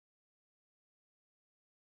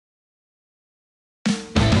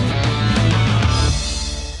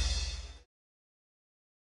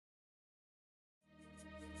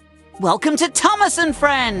Welcome to Thomas and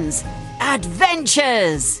Friends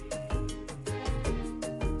Adventures!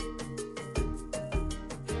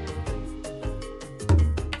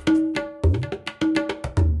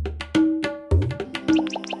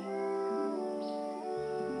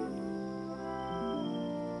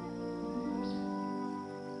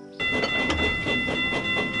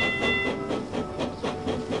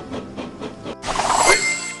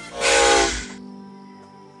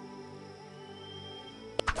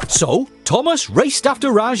 So, Thomas raced after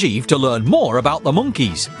Rajiv to learn more about the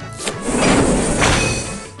monkeys.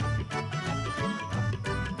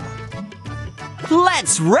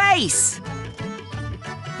 Let's race!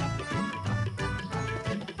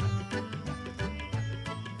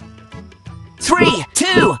 Three,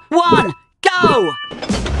 two, one, go!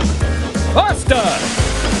 Faster!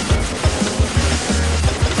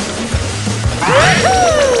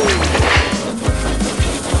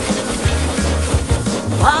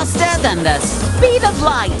 Faster than the speed of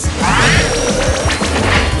light!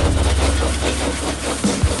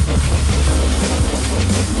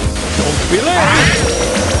 Don't be late!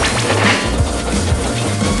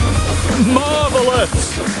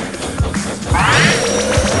 Marvelous!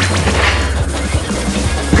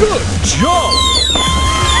 Good job!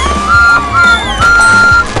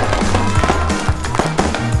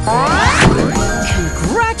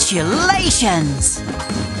 Congratulations!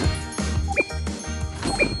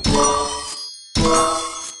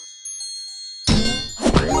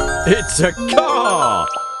 It's a car!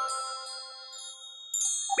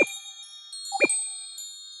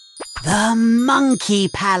 The Monkey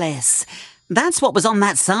Palace. That's what was on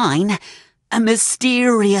that sign. A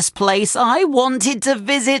mysterious place I wanted to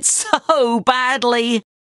visit so badly.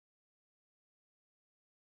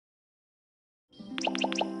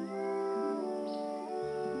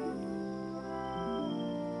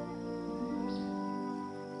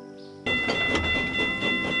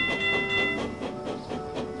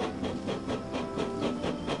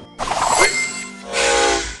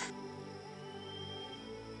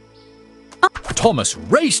 Thomas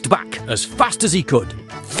raced back as fast as he could.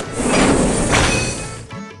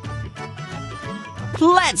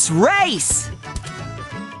 Let's race!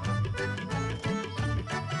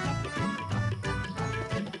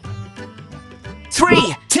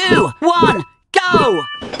 Three, two, one, go!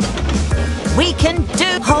 We can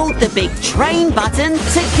do... Hold the big train button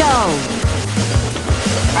to go.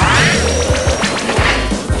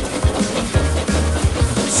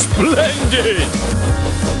 Splendid!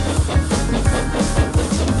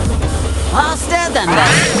 Faster than the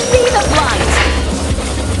speed of light!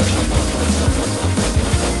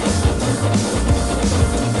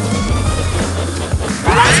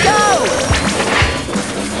 Let's go!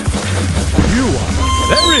 You are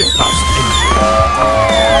very fast.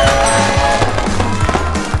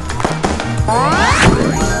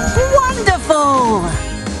 Wonderful!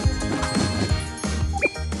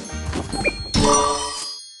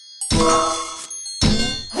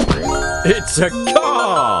 It's a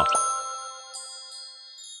car!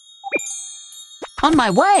 On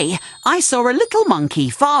my way, I saw a little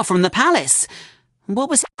monkey far from the palace.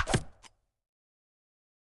 What was it?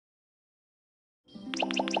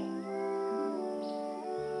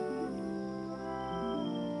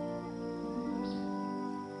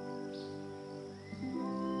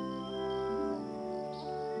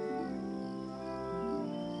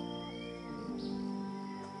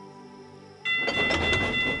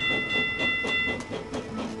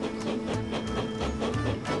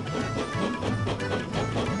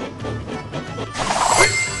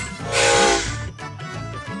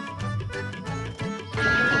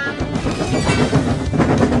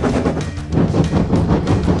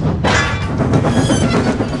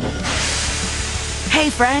 Hey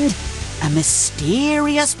friend, a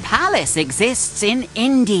mysterious palace exists in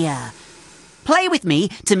India. Play with me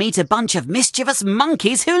to meet a bunch of mischievous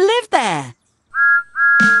monkeys who live there.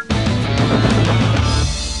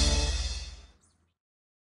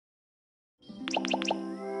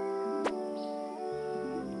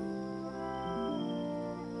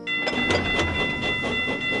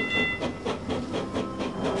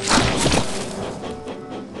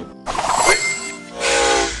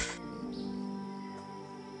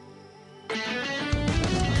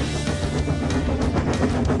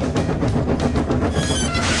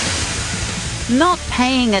 Not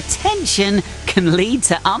paying attention can lead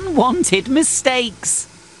to unwanted mistakes.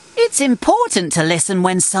 It's important to listen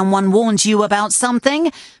when someone warns you about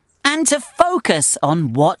something and to focus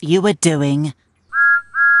on what you are doing.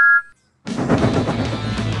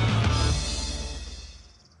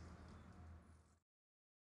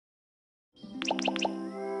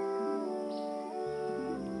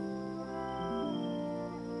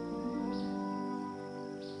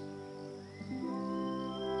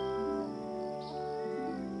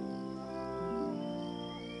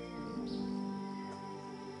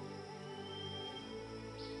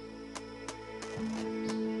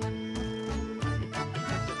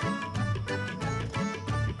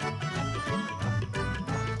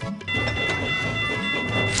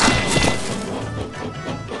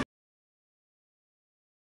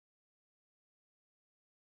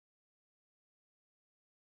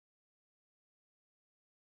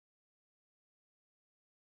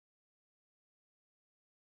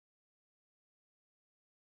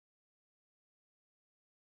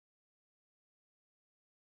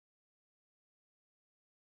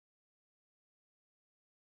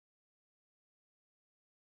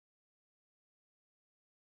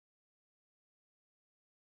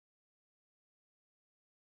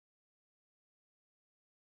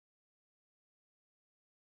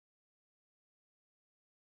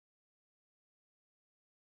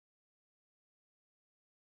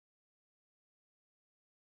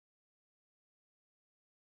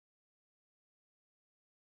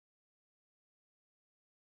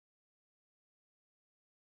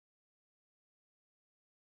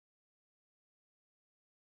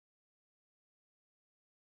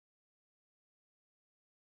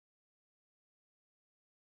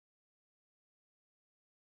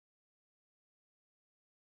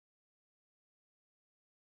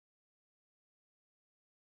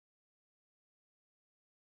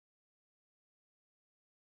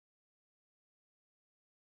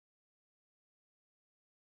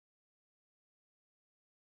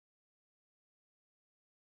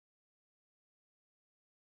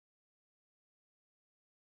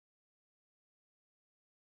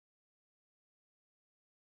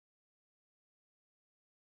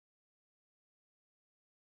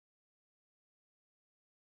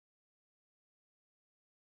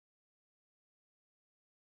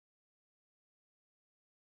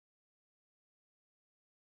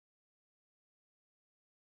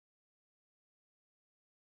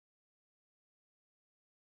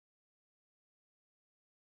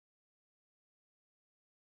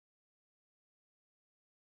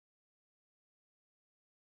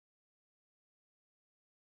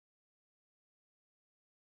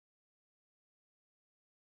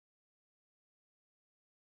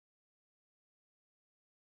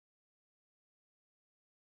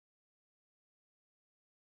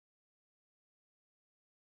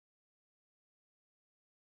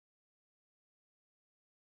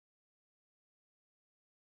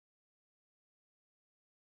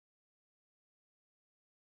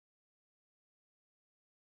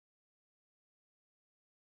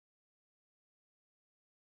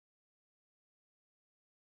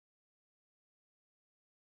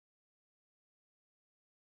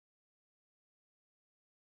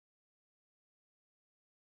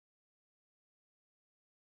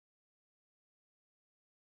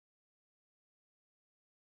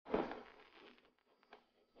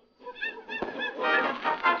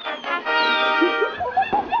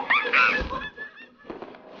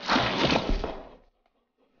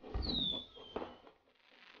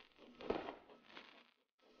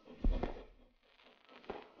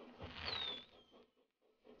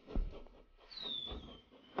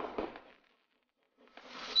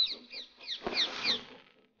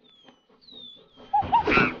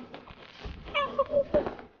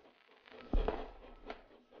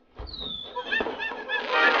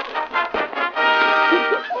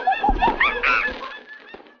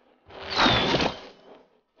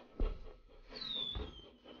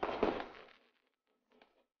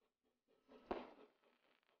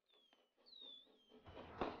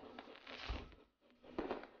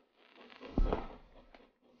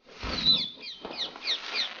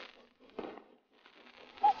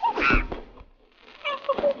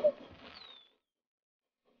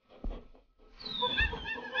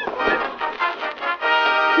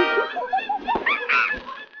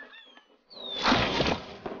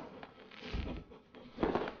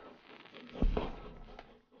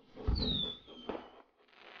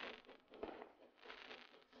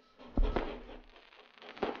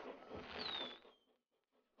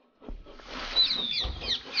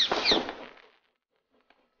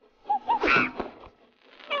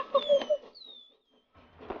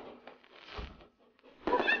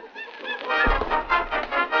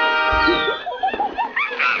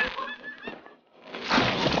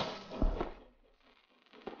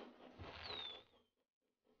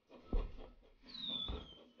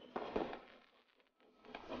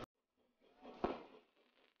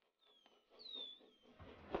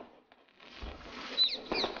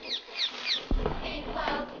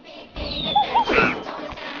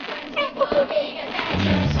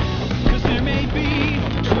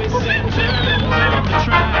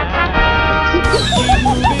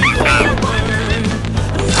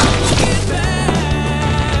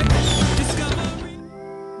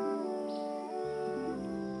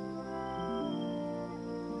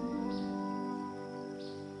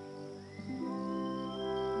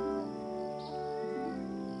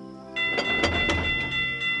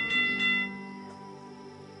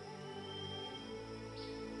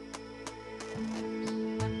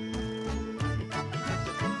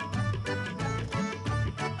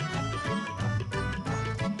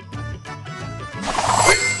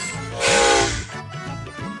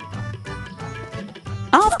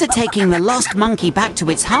 After taking the lost monkey back to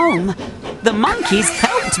its home, the monkeys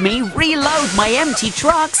helped me reload my empty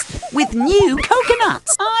trucks with new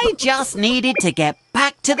coconuts. I just needed to get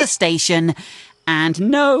back to the station, and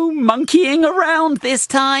no monkeying around this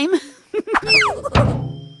time.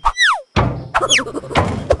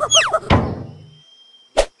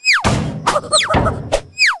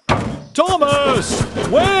 Thomas,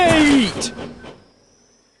 wait!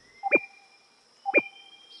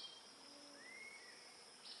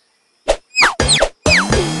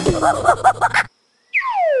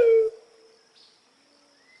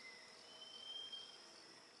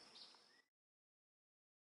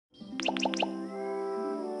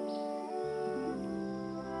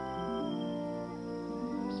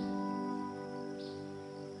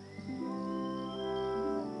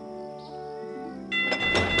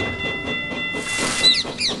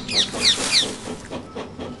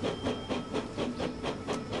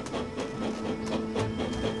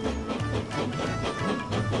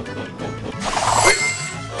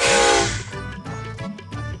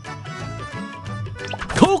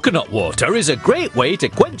 Coconut water is a great way to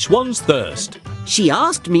quench one's thirst. She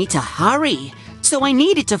asked me to hurry, so I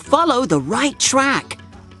needed to follow the right track.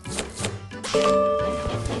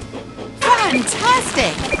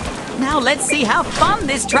 Fantastic! Now let's see how fun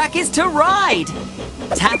this track is to ride.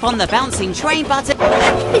 Tap on the bouncing train button.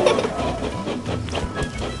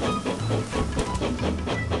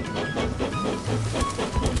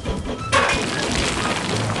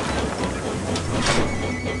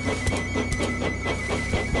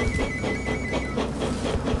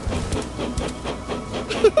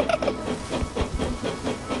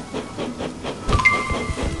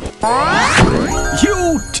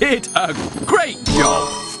 You did a great job!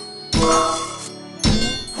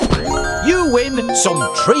 You win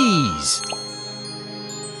some trees!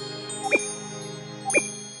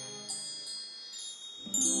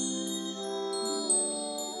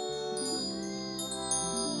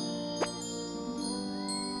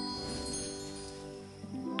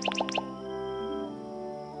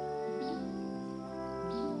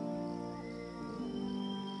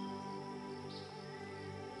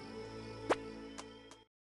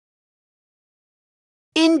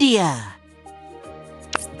 India.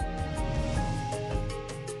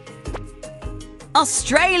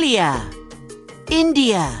 Australia.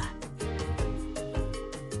 India.